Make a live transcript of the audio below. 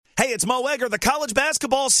Hey, it's Mo Egger. The college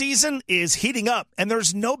basketball season is heating up, and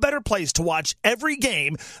there's no better place to watch every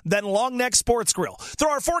game than Long Neck Sports Grill. There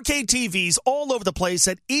are 4K TVs all over the place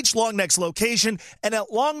at each Long Neck's location, and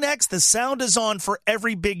at Long Neck's, the sound is on for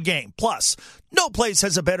every big game. Plus, no place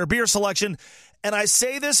has a better beer selection. And I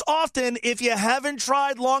say this often, if you haven't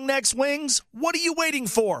tried Long Neck's wings, what are you waiting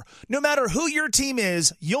for? No matter who your team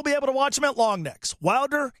is, you'll be able to watch them at Long Neck's,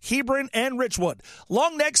 Wilder, Hebron, and Richwood.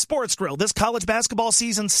 Long Neck Sports Grill, this college basketball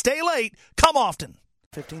season. Stay late, come often.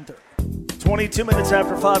 15:30. 22 minutes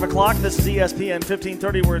after 5 o'clock. This is ESPN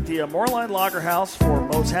 1530. We're at the Moorline Lager House for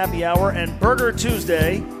Mo's Happy Hour and Burger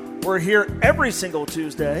Tuesday. We're here every single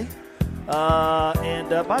Tuesday. And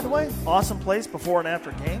by the way, awesome place before and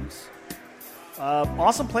after games.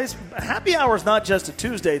 Awesome place. Happy hour is not just a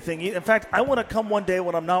Tuesday thing. In fact, I want to come one day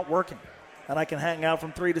when I'm not working, and I can hang out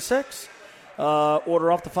from 3 to 6,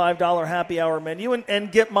 order off the $5 happy hour menu,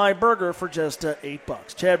 and get my burger for just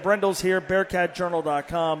 $8. Chad Brendel's here,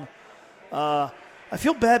 BearcatJournal.com. I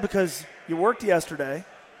feel bad because you worked yesterday.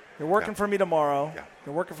 You're working for me tomorrow. Yeah.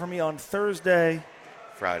 You're working for me on Thursday.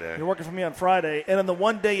 Friday. You're working for me on Friday. And on the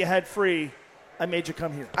one day you had free, I made you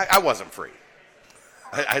come here. I wasn't free.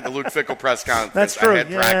 I had the Luke Fickell press conference. That's true. I had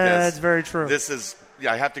practice. That's very true.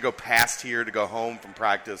 I have to go past here to go home from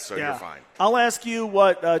practice, so you're fine. I'll ask you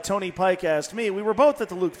what Tony Pike asked me. We were both at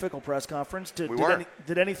the Luke Fickell press conference.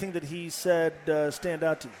 Did anything that he said stand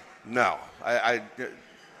out to you? No.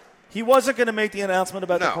 He wasn't going to make the announcement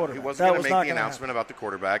about the quarterback. He wasn't going to make the announcement about the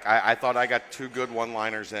quarterback. I thought I got 2 good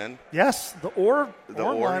one-liners in. Yes, the line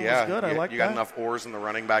was good. I like that. You got enough oars in the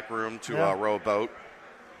running back room to row a boat.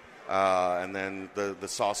 And then the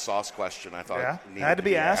sauce question, I thought had to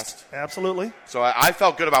be asked. Absolutely. So I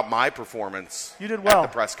felt good about my performance. You did well at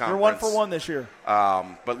the press conference. You're 1 for 1 this year.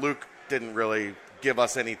 But Luke didn't really give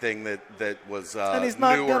us anything that was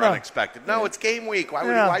new or unexpected. No, it's game week.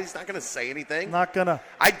 Why he's not going to say anything? Not going to.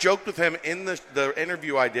 I joked with him in the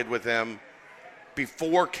interview I did with him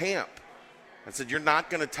before camp. I said, you're not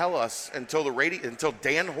going to tell us until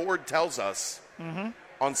Dan Horde tells us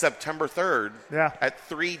on September 3rd at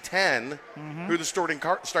 3:10 who the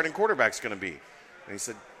starting quarterback's going to be. And he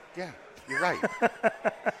said, yeah, you're right.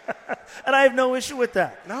 And I have no issue with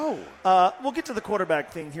that. No. We'll get to the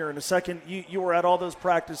quarterback thing here in a second. You were at all those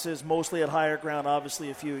practices, mostly at higher ground,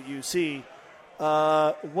 obviously a few at UC.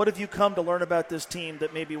 What have you come to learn about this team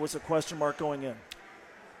that maybe was a question mark going in?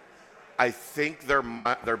 I think their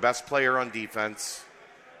best player on defense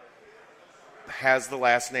has the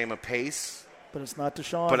last name of Pace. But it's not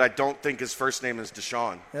Deshaun. But I don't think his first name is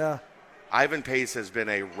Deshaun. Yeah. Ivan Pace has been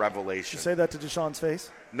a revelation. You say that to Deshaun's face?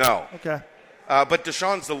 No. Okay. But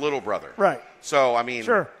Deshaun's the little brother. Right. So, I mean.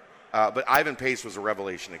 Sure. But Ivan Pace was a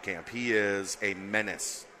revelation at camp. He is a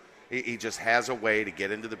menace. He just has a way to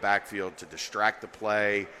get into the backfield, to distract the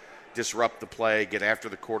play, disrupt the play, get after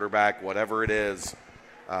the quarterback, whatever it is.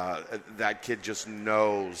 That kid just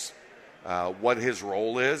knows what his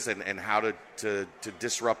role is and how to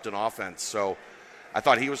disrupt an offense. So I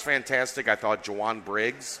thought he was fantastic. I thought Jawan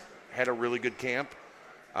Briggs had a really good camp.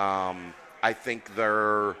 I think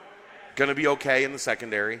they're going to be okay in the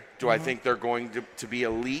secondary. Do I think they're going to be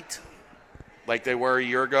elite like they were a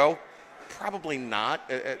year ago? Probably not,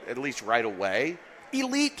 at least right away.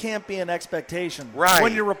 Elite can't be an expectation. Right.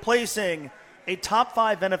 When you're replacing a top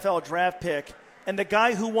 5 NFL draft pick and the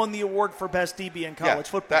guy who won the award for best DB in college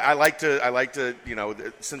football. I like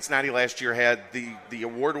to, Cincinnati last year had the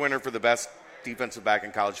award winner for the best defensive back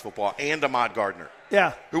in college football and Ahmad Gardner.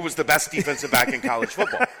 Yeah. Who was the best defensive back in college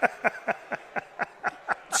football.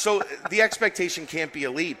 So the expectation can't be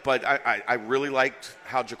elite, but I really liked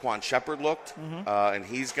how Jaquan Shepard looked. And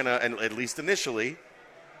he's going to, at least initially,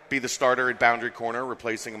 be the starter at boundary corner,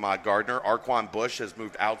 replacing Ahmad Gardner. Arquan Bush has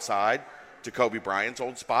moved outside to Kobe Bryant's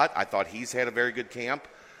old spot. I thought he's had a very good camp.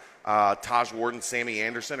 Taj Ward, Sammy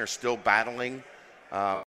Anderson are still battling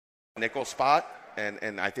nickel spot,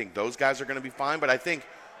 and I think those guys are going to be fine. But I think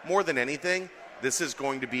more than anything, this is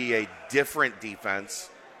going to be a different defense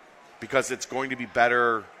because it's going to be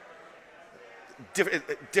better,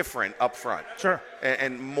 different up front. Sure.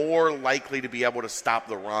 And more likely to be able to stop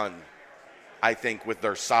the run, I think, with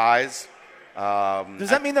their size. Does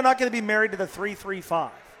that mean they're not going to be married to the 3-3-5?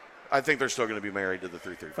 I think they're still going to be married to the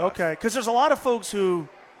 3-3-5. Okay, because there's a lot of folks who,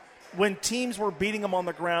 when teams were beating them on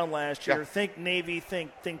the ground last year, think Navy, think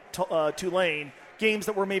Tulane, games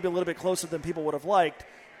that were maybe a little bit closer than people would have liked,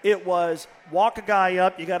 it was walk a guy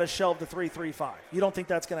up, you got to shelve the 3-3-5. You don't think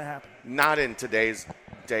that's going to happen? Not in today's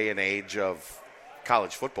day and age of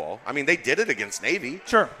college football. I mean, they did it against Navy.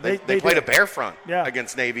 Sure. They played a bear front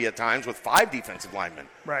against Navy at times with 5 defensive linemen.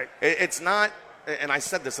 Right. It's not, and I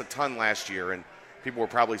said this a ton last year, and people were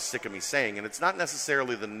probably sick of me saying, and it's not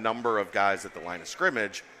necessarily the number of guys at the line of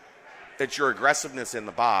scrimmage, it's your aggressiveness in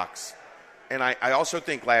the box. And I also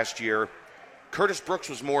think last year, Curtis Brooks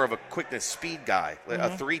was more of a quickness speed guy, a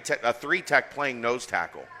three-tech playing nose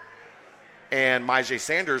tackle. And Myjai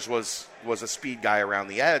Sanders was a speed guy around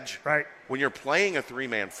the edge. Right. When you're playing a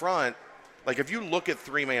three-man front, like if you look at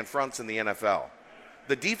three-man fronts in the NFL,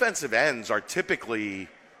 the defensive ends are typically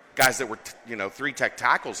guys that were, three-tech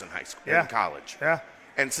tackles in high school, in college. Yeah.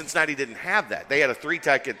 And Cincinnati didn't have that. They had a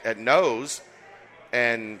three-tech at nose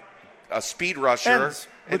and a speed rusher. Ends.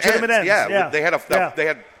 Legitimate ends. Yeah. They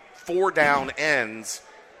had 4 down ends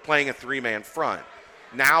playing a three-man front.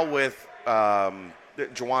 Now with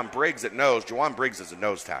Jawan Briggs at nose, Jawan Briggs is a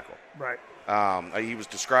nose tackle. Right. He was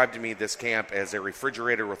described to me this camp as a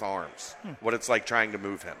refrigerator with arms, what it's like trying to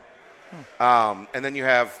move him. And then you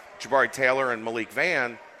have Jabari Taylor and Malik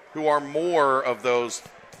Vann, who are more of those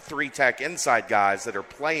three-tech inside guys that are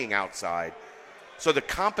playing outside. So the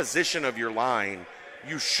composition of your line,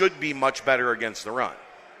 you should be much better against the run.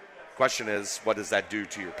 Question is, what does that do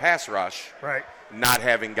to your pass rush? Right. Not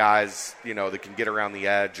having guys, that can get around the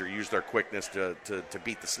edge or use their quickness to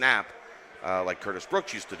beat the snap like Curtis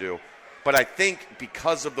Brooks used to do. But I think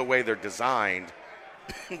because of the way they're designed,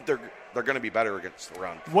 they're going to be better against the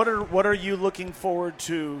run. What are you looking forward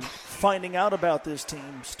to finding out about this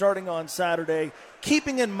team starting on Saturday,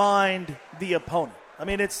 keeping in mind the opponent? I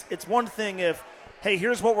mean, it's one thing if, hey,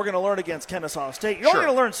 here's what we're going to learn against Kennesaw State. You're only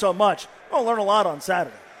going to learn so much. We're going to learn a lot on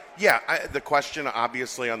Saturday. Yeah, the question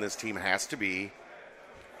obviously on this team has to be,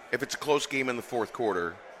 if it's a close game in the fourth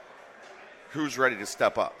quarter, who's ready to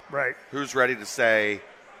step up? Right. Who's ready to say,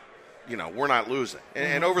 we're not losing.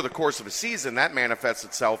 And over the course of a season, that manifests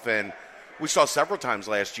itself in, we saw several times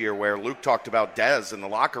last year where Luke talked about Dez in the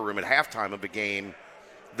locker room at halftime of a game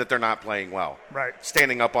that they're not playing well. Right.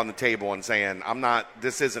 Standing up on the table and saying,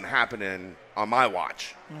 this isn't happening on my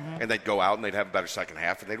watch. And they'd go out and they'd have a better second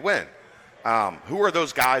half and they'd win. Who are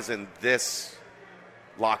those guys in this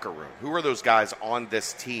locker room? Who are those guys on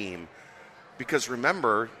this team? Because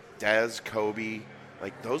remember, Dez, Kobe,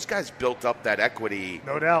 those guys built up that equity.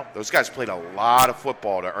 No doubt. Those guys played a lot of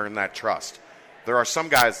football to earn that trust. There are some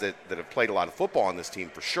guys that have played a lot of football on this team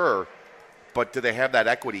for sure, but do they have that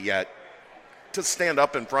equity yet to stand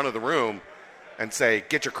up in front of the room and say,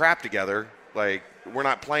 get your crap together? We're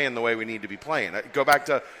not playing the way we need to be playing. Go back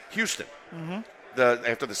to Houston.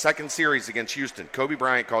 After the second series against Houston, Kobe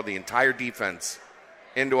Bryant called the entire defense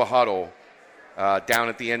into a huddle down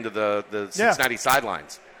at the end of the Cincinnati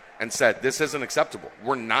sidelines and said, this isn't acceptable.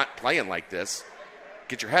 We're not playing like this.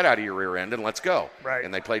 Get your head out of your rear end and let's go. Right.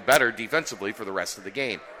 And they played better defensively for the rest of the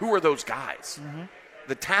game. Who are those guys?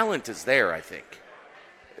 The talent is there, I think.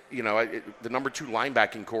 The number 2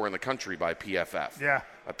 linebacking core in the country by PFF. Yeah.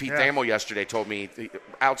 Pete Thamel yesterday told me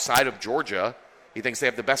outside of Georgia, he thinks they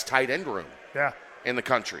have the best tight end room in the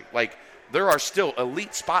country. There are still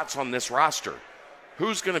elite spots on this roster.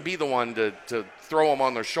 Who's going to be the one to throw them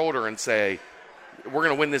on their shoulder and say, we're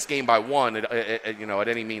going to win this game by 1 at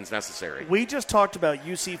any means necessary? We just talked about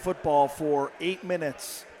UC football for 8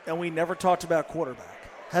 minutes, and we never talked about quarterback.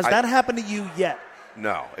 Has that happened to you yet?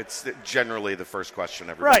 No. It's generally the first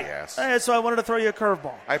question everybody asks. So I wanted to throw you a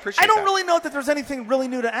curveball. I appreciate that. I don't that. really know that there's anything really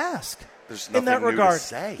new to ask. There's nothing in that new regard. to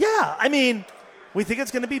say. Yeah, I mean, we think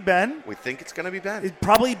it's going to be Ben. We think it's going to be Ben. He's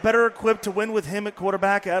probably better equipped to win with him at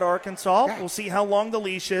quarterback at Arkansas. Yeah. We'll see how long the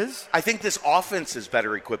leash is. I think this offense is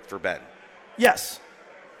better equipped for Ben. Yes.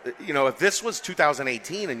 If this was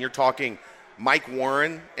 2018 and you're talking Mike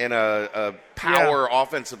Warren and a power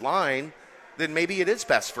offensive line, then maybe it is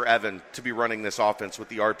best for Evan to be running this offense with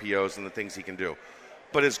the RPOs and the things he can do.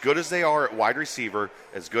 But as good as they are at wide receiver,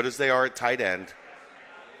 as good as they are at tight end,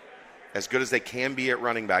 as good as they can be at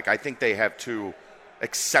running back, I think they have 2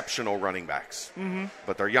 exceptional running backs.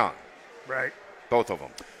 But they're young. Right. Both of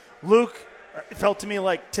them. Luke, it felt to me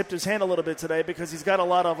like tipped his hand a little bit today because he's got a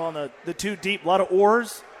lot of on the 2 deep, a lot of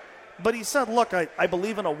oars. But he said, look, I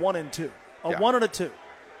believe in a 1 and 2, a 1 and a 2.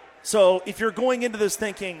 So if you're going into this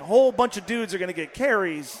thinking a whole bunch of dudes are going to get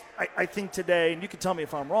carries, I think today, and you can tell me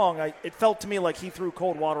if I'm wrong, it felt to me like he threw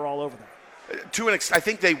cold water all over them. To an extent, I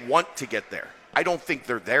think they want to get there. I don't think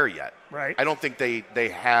they're there yet. Right. I don't think they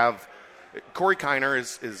have. Corey Kiner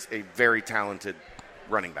is a very talented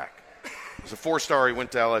running back. He's a 4-star. He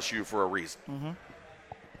went to LSU for a reason.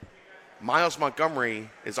 Miles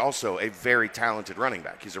Montgomery is also a very talented running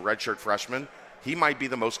back. He's a redshirt freshman. He might be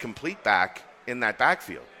the most complete back in that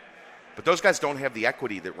backfield. But those guys don't have the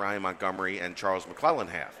equity that Ryan Montgomery and Charles McClellan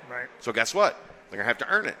have. Right. So guess what? They're going to have to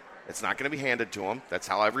earn it. It's not going to be handed to them. That's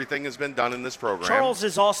how everything has been done in this program. Charles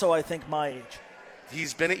is also, I think, my age.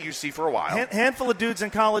 He's been at UC for a while. Handful of dudes in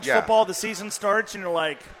college football. The season starts, and you're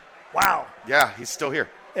like, wow. Yeah, he's still here.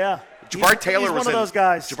 Yeah. Jabari Taylor he's was one of those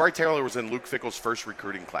guys. Jabari Taylor was in Luke Fickell's first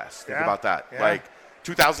recruiting class. Think Yeah. about that. Yeah. Like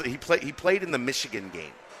 2000, he played in the Michigan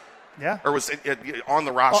game. Yeah. Or was on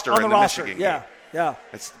the roster on in the Michigan game. Yeah. Yeah.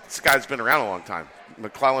 This guy's been around a long time.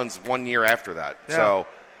 McClellan's 1 year after that. Yeah. So,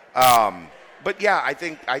 but yeah, I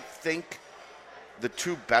think the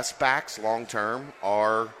two best backs long term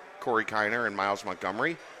are Corey Kiner and Miles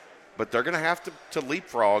Montgomery, but they're going to have to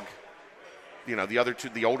leapfrog, the other two,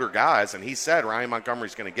 the older guys. And he said Ryan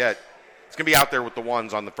Montgomery's going to be out there with the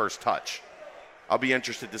ones on the first touch. I'll be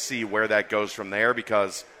interested to see where that goes from there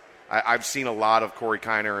because I've seen a lot of Corey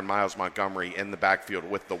Kiner and Miles Montgomery in the backfield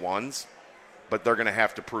with the ones, but they're going to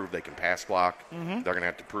have to prove they can pass block. Mm-hmm. They're going to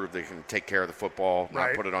have to prove they can take care of the football,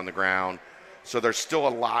 not put it on the ground. So there's still a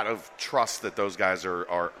lot of trust that those guys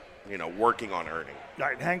are working on earning. All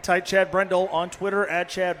right, hang tight. Chad Brendel on Twitter at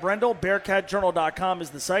Chad Brendel. BearcatJournal.com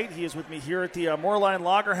is the site. He is with me here at the Moorline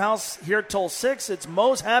Lager House here till 6. It's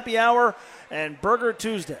Moe's Happy Hour and Burger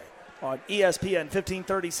Tuesday on ESPN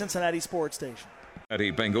 1530 Cincinnati Sports Station.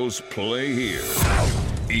 Cincinnati Bengals play here.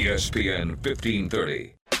 ESPN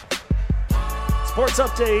 1530. Sports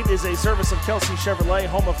Update is a service of Kelsey Chevrolet,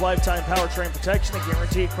 home of lifetime powertrain protection and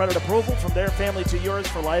guaranteed credit approval from their family to yours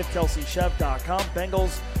for life. KelseyChev.com.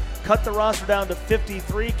 Bengals cut the roster down to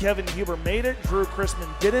 53. Kevin Huber made it. Drew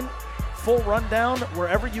Chrisman didn't. Full rundown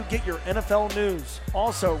wherever you get your NFL news.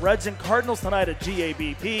 Also, Reds and Cardinals tonight at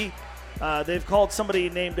GABP. They've called somebody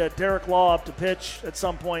named Derek Law up to pitch at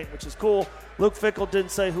some point, which is cool. Luke Fickell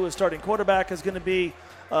didn't say who his starting quarterback is going to be.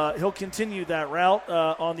 He'll continue that route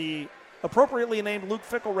on the appropriately named Luke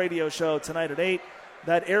Fickell radio show tonight at 8.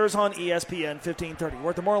 That airs on ESPN 1530.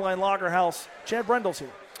 We're at the Moorline Lager House. Chad Brendel's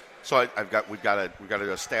here. So we've got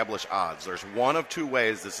to establish odds. There's one of two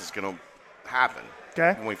ways this is going to happen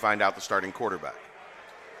when we find out the starting quarterback.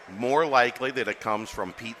 More likely that it comes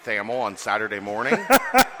from Pete Thamel on Saturday morning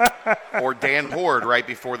or Dan Horde right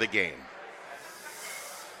before the game.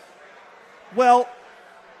 Well,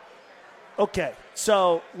 okay.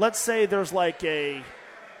 So let's say there's like a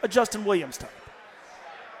Justin Williams type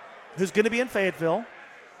who's going to be in Fayetteville.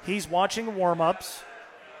 He's watching warm-ups.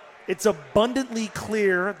 It's abundantly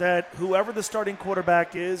clear that whoever the starting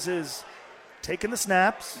quarterback is taking the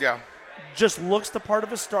snaps. Yeah. Just looks the part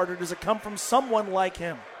of a starter. Does it come from someone like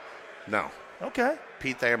him? No. Okay.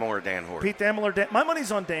 Pete Thamel or Dan Horde. Pete Thamel or Dan. My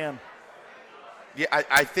money's on Dan. Yeah,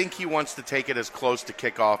 I think he wants to take it as close to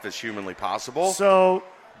kickoff as humanly possible. So,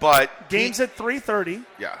 but game's at 3:30.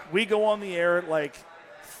 Yeah. We go on the air at like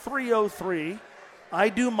 3:03. I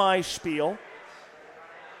do my spiel.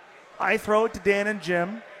 I throw it to Dan and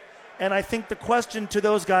Jim. And I think the question to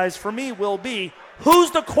those guys for me will be, who's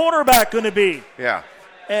the quarterback going to be? Yeah.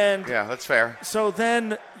 And yeah, that's fair. So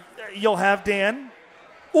then you'll have Dan.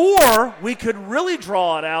 Or we could really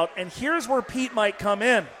draw it out, and here's where Pete might come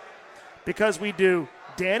in. Because we do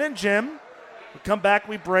Dan and Jim, we come back,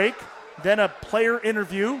 we break, then a player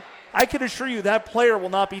interview. I can assure you that player will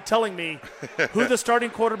not be telling me who the starting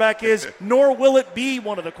quarterback is, nor will it be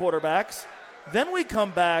one of the quarterbacks. Then we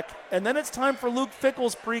come back, and then it's time for Luke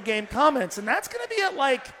Fickell's pregame comments, and that's going to be at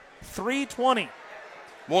like 3:20.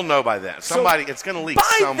 We'll know by then. It's going to leak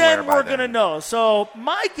somewhere by then. We're going to know. So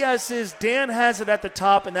my guess is Dan has it at the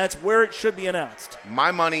top, and that's where it should be announced.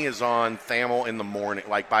 My money is on Thamel in the morning,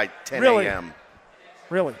 like by 10 a.m.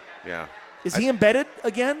 Really? Yeah. Is he embedded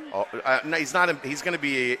again? No, he's not. He's going to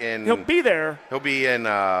be in. He'll be there. He'll be in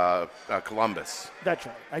Columbus. That's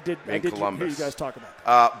right. I did hear you guys talk about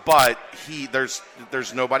that. But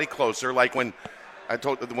there's nobody closer. Like when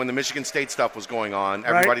the Michigan State stuff was going on,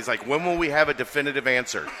 everybody's like, when will we have a definitive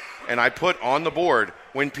answer? And I put on the board,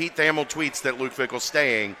 when Pete Thamel tweets that Luke Fickell's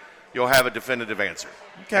staying, you'll have a definitive answer.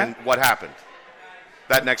 Okay. And what happened?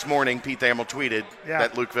 That next morning, Pete Thamel tweeted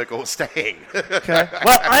that Luke Fickell was staying. Okay.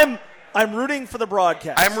 Well, I'm rooting for the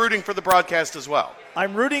broadcast. I'm rooting for the broadcast as well.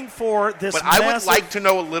 I'm rooting for this. But I would like to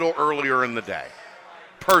know a little earlier in the day,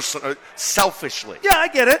 selfishly. Yeah, I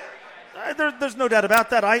get it. There's no doubt about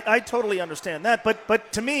that. I totally understand that.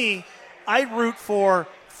 But to me, I root for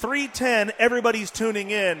 3:10. Everybody's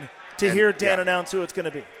tuning in to hear Dan announce who it's going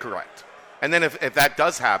to be. Correct. And then if that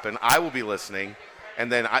does happen, I will be listening,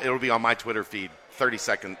 and then it'll be on my Twitter feed 3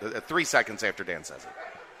 seconds after Dan says it.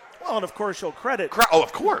 Well, and of course you'll credit.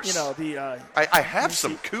 Of course. You know the. I have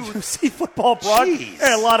some UC football broadcast.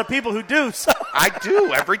 There are a lot of people who do. So. I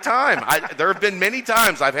do every time. There have been many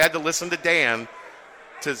times I've had to listen to Dan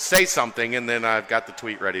to say something, and then I've got the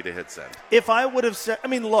tweet ready to hit send. If I would have said,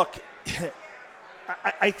 look,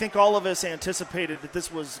 I think all of us anticipated that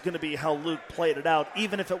this was going to be how Luke played it out,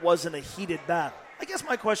 even if it wasn't a heated battle. I guess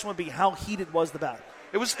my question would be, how heated was the battle?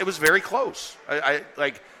 It was very close. I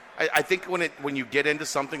think when you get into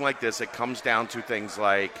something like this, it comes down to things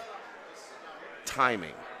like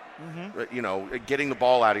timing. Getting the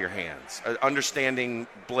ball out of your hands, understanding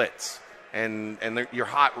blitz, and your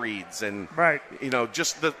hot reads, and right.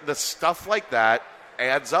 Just the stuff like that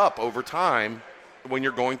adds up over time when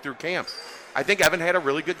you're going through camp. I think Evan had a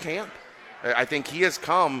really good camp. I think he has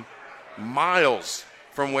come miles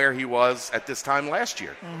from where he was at this time last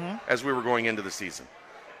year as we were going into the season.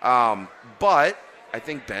 But I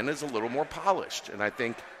think Ben is a little more polished, and I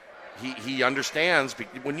think he understands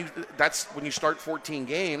when you start 14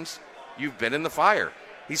 games, you've been in the fire.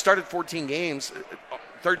 He started 14 games,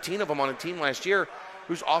 13 of them on a team last year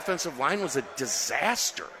whose offensive line was a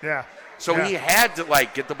disaster. Yeah. So he had to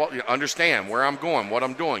get the ball, understand where I'm going, what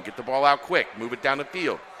I'm doing, get the ball out quick, move it down the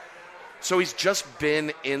field. So he's just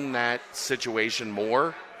been in that situation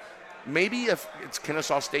more. Maybe if it's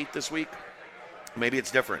Kennesaw State this week, maybe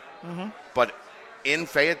it's different. But in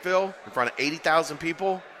Fayetteville, in front of 80,000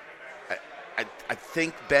 people, I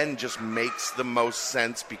think Ben just makes the most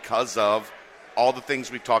sense because of all the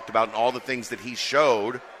things we've talked about and all the things that he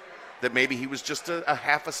showed, that maybe he was just a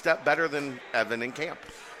half a step better than Evan in camp.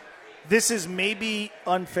 This is maybe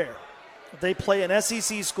unfair. They play an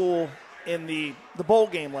SEC school in the bowl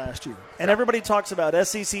game last year, and everybody talks about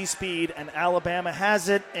SEC speed, and Alabama has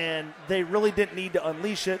it, and they really didn't need to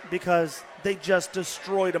unleash it because they just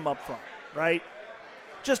destroyed them up front, right?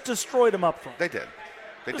 Just destroyed them up front. They did.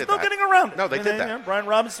 There's no getting around it. No, they did that. Brian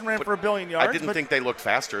Robinson ran for 1 billion yards. I didn't think they looked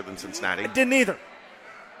faster than Cincinnati. I didn't either.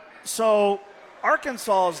 So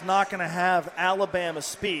Arkansas is not going to have Alabama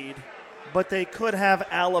speed, but they could have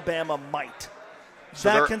Alabama might. So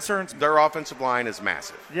that concerns me. Their offensive line is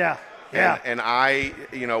massive. Yeah. And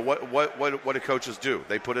what do coaches do?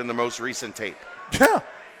 They put in the most recent tape. Yeah.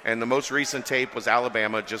 And the most recent tape was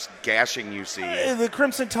Alabama just gashing UC. The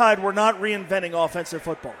Crimson Tide were not reinventing offensive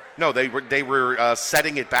football. No, they were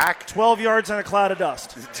setting it back. 12 yards in a cloud of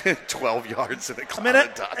dust. 12 yards in a cloud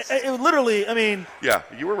of dust. Yeah,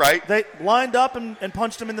 you were right. They lined up and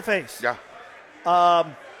punched him in the face. Yeah.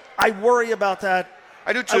 I worry about that.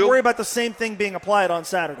 I do too. I worry about the same thing being applied on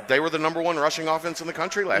Saturday. They were the number one rushing offense in the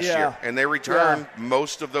country last year, and they returned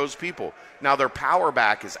most of those people. Now their power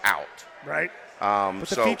back is out. Right. But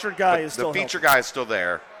the featured guy is still the featured guy is still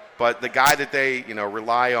there, but the guy that they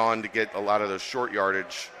rely on to get a lot of those short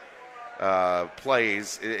yardage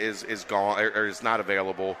plays is gone or is not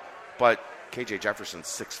available. But KJ Jefferson's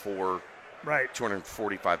 6'4", right,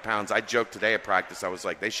 245 pounds. I joked today at practice. I was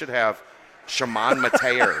like, they should have Shimon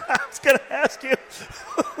Mateer. I was going to ask you,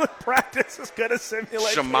 practice is going to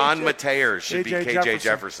simulate. Shimon Mateer should be KJ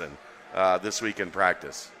Jefferson this week in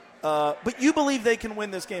practice. But you believe they can win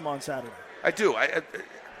this game on Saturday? I do.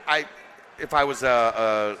 I if I was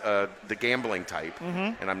the gambling type,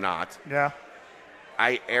 and I'm not. Yeah.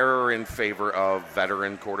 I err in favor of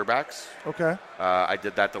veteran quarterbacks. Okay. I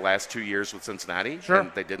did that the last 2 years with Cincinnati. Sure.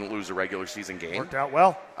 And they didn't lose a regular season game. Worked out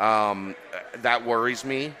well. That worries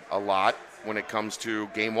me a lot when it comes to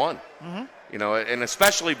game one. And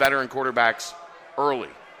especially veteran quarterbacks early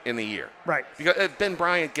in the year. Right. Because if Ben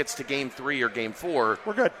Bryant gets to game 3 or game 4,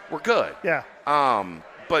 we're good. We're good. Yeah.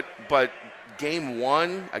 But game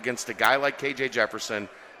one against a guy like KJ Jefferson,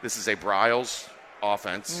 this is a Briles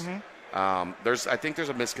offense. I think there's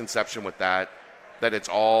a misconception with that it's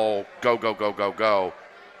all go, go, go, go, go.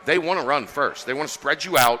 They want to run first. They want to spread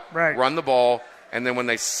you out, run the ball, and then when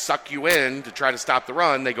they suck you in to try to stop the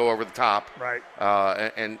run, they go over the top. Right.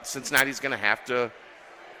 And Cincinnati's going to have to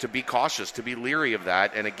be cautious, to be leery of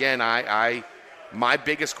that. And again, my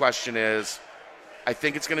biggest question is, I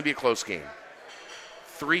think it's going to be a close game.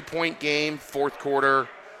 3-point game, fourth quarter,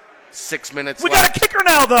 6 minutes left. We got a kicker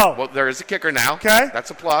now, though. Well, there is a kicker now. Okay.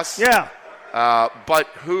 That's a plus. Yeah. But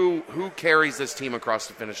who carries this team across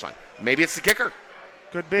the finish line? Maybe it's the kicker.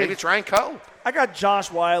 Could be. Maybe it's Ryan Coe. I got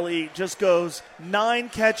Josh Wiley, just goes 9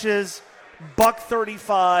 catches, $135.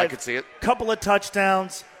 I could see it. Couple of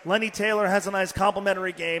touchdowns. Lenny Taylor has a nice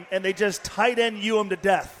complimentary game, and they just tight end you him to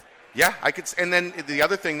death. Yeah, I could. And then the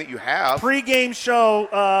other thing that you have. Pre-game show,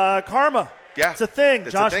 karma. Yeah. It's a thing.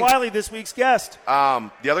 Josh Wiley, this week's guest.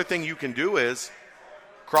 The other thing you can do is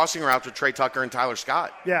crossing route to Trey Tucker and Tyler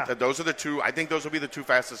Scott. Yeah. Those are the two. I think those will be the two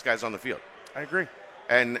fastest guys on the field. I agree.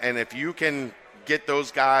 And if you can get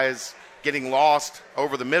those guys getting lost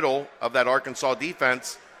over the middle of that Arkansas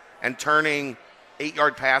defense and turning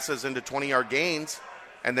 8-yard passes into 20-yard gains,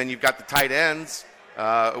 and then you've got the tight ends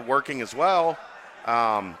working as well.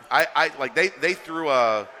 They threw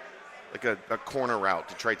a corner route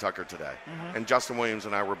to Trey Tucker today, and Justin Williams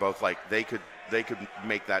and I were both like, they could they could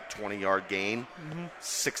make that 20-yard gain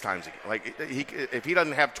 6 times a game. Like, if he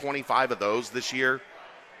doesn't have 25 of those this year,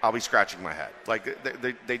 I'll be scratching my head. Like,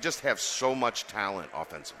 they just have so much talent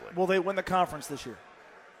offensively. Will they win the conference this year?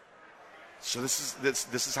 So this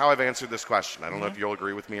is how I've answered this question. I don't know if you'll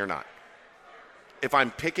agree with me or not. If I'm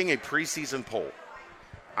picking a preseason poll,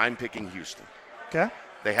 I'm picking Houston. Okay.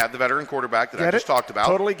 They have the veteran quarterback that I just talked about.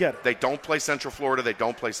 Totally get it. They don't play Central Florida. They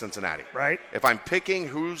don't play Cincinnati. Right. If I'm picking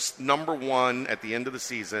who's number one at the end of the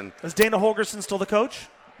season, is Dana Holgorsen still the coach?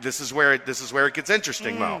 This is where it gets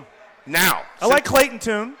interesting, Mo. Now, I like Clayton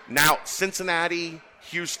Tune. Now, Cincinnati,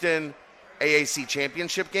 Houston, AAC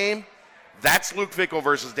championship game. That's Luke Fickell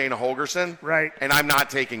versus Dana Holgorsen. Right. And I'm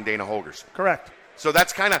not taking Dana Holgorsen. Correct. So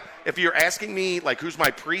that's kind of, if you're asking me, like, who's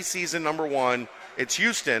my preseason number one, it's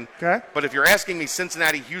Houston. Okay. But if you're asking me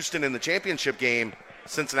Cincinnati, Houston in the championship game,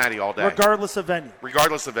 Cincinnati all day. Regardless of venue.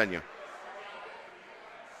 Regardless of venue.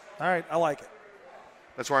 All right, I like it.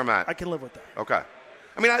 That's where I'm at. I can live with that. Okay.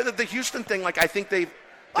 I mean, the Houston thing, like, I think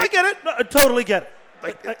I get it. No, I totally get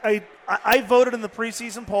it. Like, I voted in the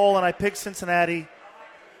preseason poll, and I picked Cincinnati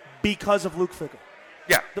because of Luke Fickell.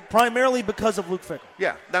 Yeah. Primarily because of Luke Fickell.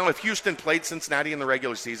 Yeah. Now, if Houston played Cincinnati in the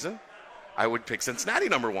regular season, I would pick Cincinnati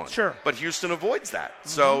number one. Sure. But Houston avoids that.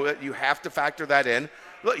 So you have to factor that in.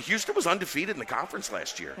 Look, Houston was undefeated in the conference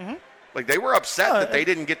last year. Like, they were upset that they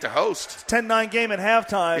didn't get to host. 10-9 game at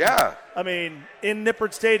halftime. Yeah. I mean, in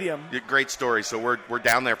Nippert Stadium. Great story. So we're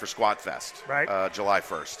down there for Squat Fest, right? July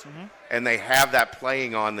 1st. And they have that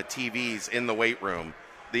playing on the TVs in the weight room,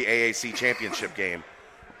 the AAC championship game.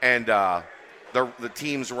 And the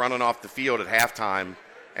team's running off the field at halftime,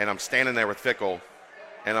 and I'm standing there with Fickell,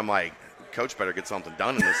 and I'm like, Coach better get something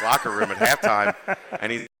done in this locker room at halftime.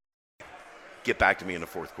 And he get back to me in the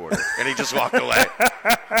fourth quarter. And he just walked away.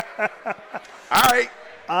 All right.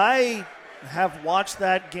 I have watched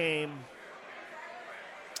that game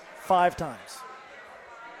 5 times.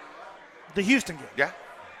 The Houston game. Yeah.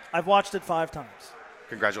 I've watched it 5 times.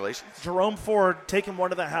 Congratulations. Jerome Ford taking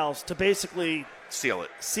one to the house to basically seal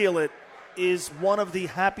it is one of the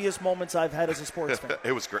happiest moments I've had as a sports fan.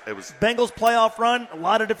 It was great. It was Bengals playoff run, a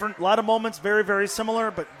lot of moments, very, very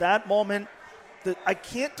similar, but that moment, I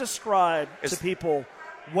can't describe to people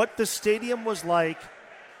what the stadium was like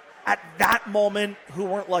at that moment who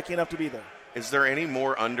weren't lucky enough to be there. Is there any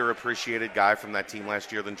more underappreciated guy from that team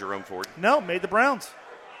last year than Jerome Ford? No, made the Browns.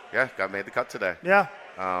 Yeah, made the cut today. Yeah.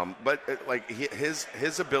 But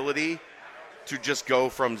his ability to just go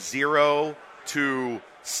from 0 to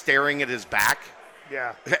staring at his back,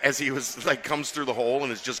 as he was comes through the hole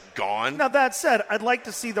and is just gone. Now that said, I'd like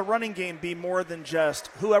to see the running game be more than just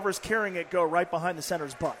whoever's carrying it go right behind the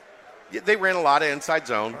center's butt. Yeah, they ran a lot of inside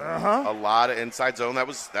zone. A lot of inside zone. That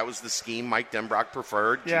was the scheme Mike Denbrock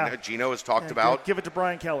preferred. Yeah. Gino has talked about. Give it to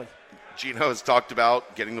Brian Kelly. Gino has talked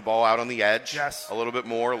about getting the ball out on the edge. Yes. A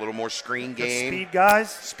little more screen game. Speed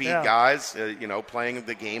guys. Guys, playing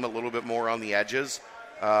the game a little bit more on the edges,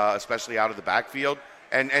 especially out of the backfield.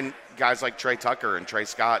 And guys like Trey Tucker and Trey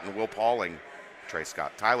Scott and Will Pauling.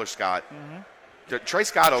 Tyler Scott. Trey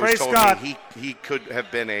Scott always told me he could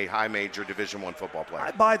have been a high major Division I football player.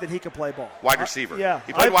 I buy that he could play ball. Wide receiver.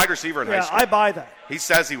 He played wide receiver in high school. I buy that. He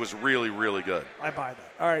says he was really, really good. I buy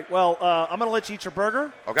that. All right, well, I'm going to let you eat your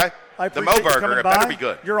burger. Okay. I the Mo Burger, it better be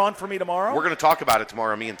good. You're on for me tomorrow? We're going to talk about it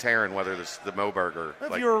tomorrow, me and Taryn, whether the Mo Burger.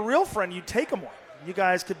 If you're a real friend, you take him one. You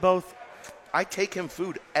guys could both. I take him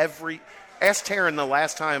food Ask Taryn the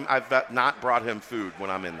last time I've not brought him food when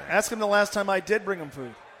I'm in there. Ask him the last time I did bring him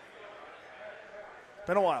food.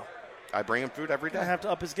 Been a while. I bring him food every day. I have to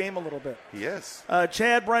up his game a little bit. He is.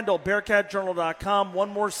 Chad Brendel, BearcatJournal.com. One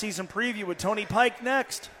more season preview with Tony Pike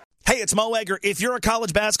next. Hey, it's Mo Egger. If you're a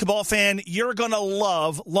college basketball fan, you're going to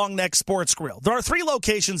love Long Neck Sports Grill. There are 3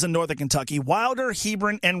 locations in Northern Kentucky, Wilder,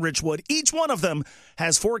 Hebron, and Richwood. Each one of them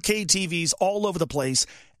has 4K TVs all over the place.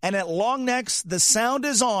 And at Long Necks, the sound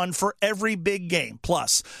is on for every big game.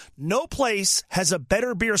 Plus, no place has a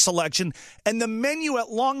better beer selection, and the menu at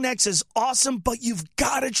Long Necks is awesome, but you've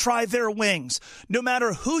got to try their wings. No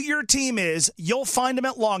matter who your team is, you'll find them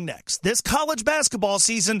at Long Necks. This college basketball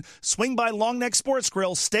season, swing by Long Neck Sports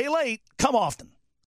Grill. Stay late. Come often.